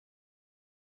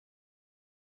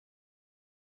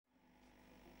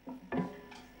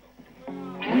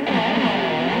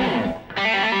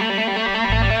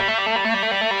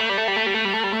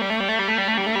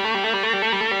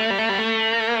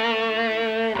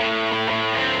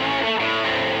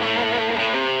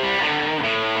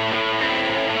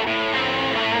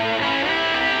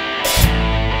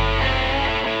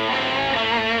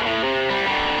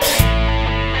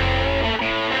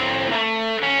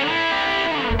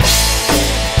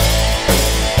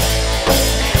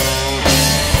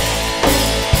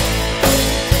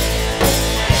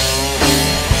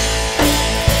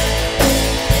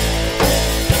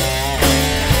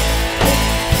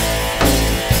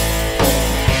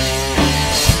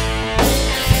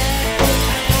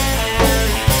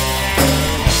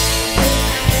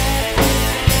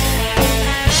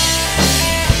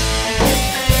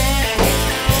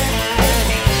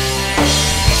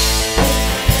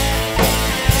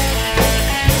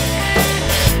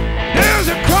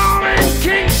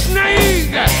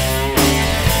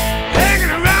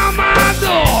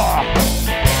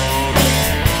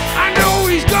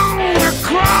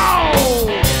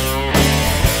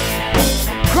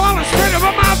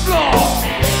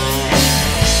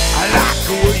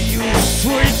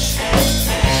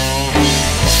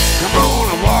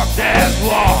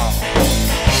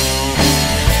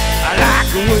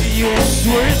the way you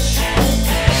switch.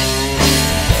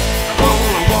 I'm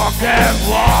gonna walk that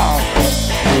walk.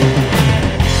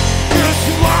 Just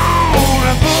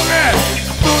wanna boogie,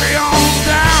 boogie on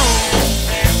down.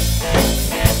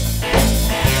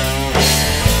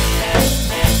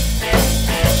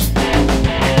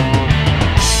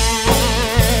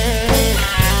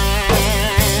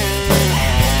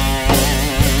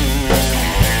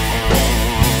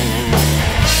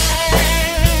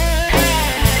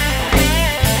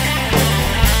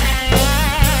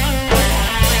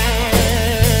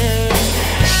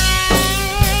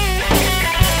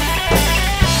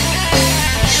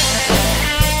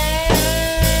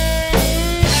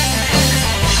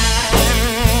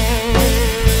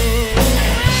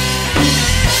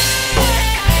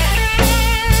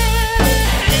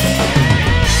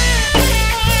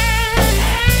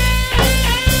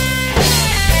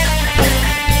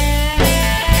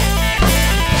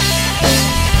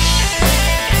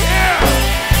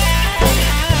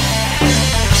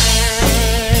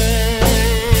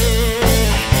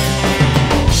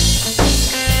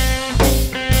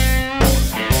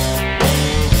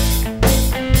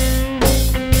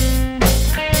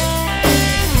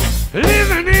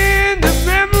 Living in the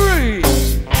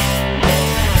memories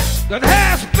that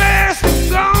has passed and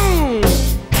gone.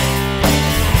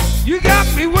 You got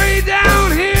me way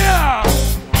down here.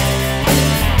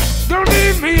 Don't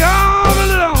leave me all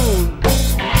alone.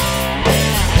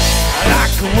 I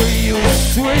like the way you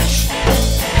switch.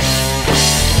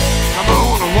 I'm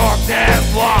gonna walk that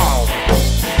wall.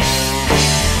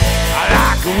 I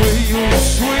like the way you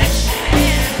switch.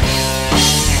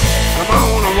 I'm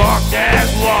gonna walk that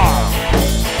wall.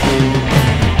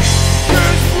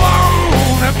 Just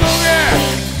wanna boogie,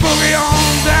 boogie on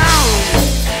down.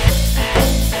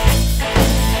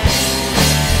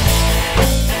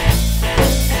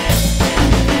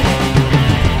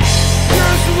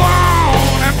 Just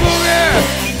wanna boogie,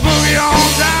 boogie on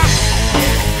down.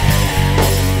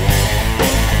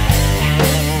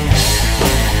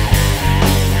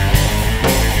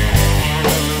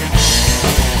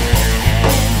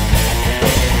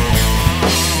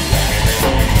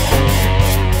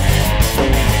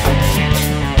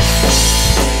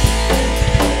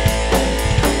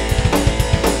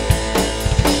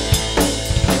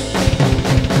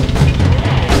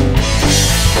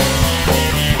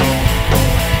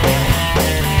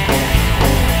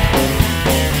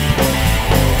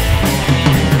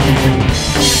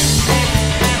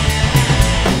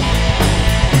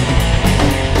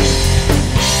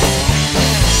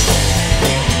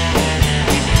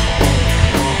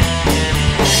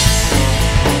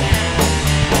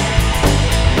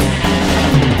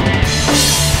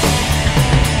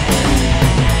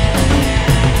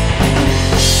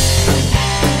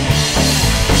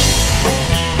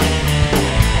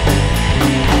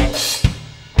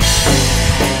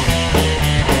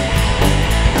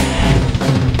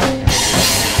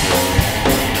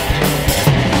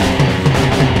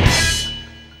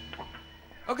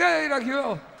 Oké,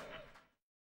 dankjewel.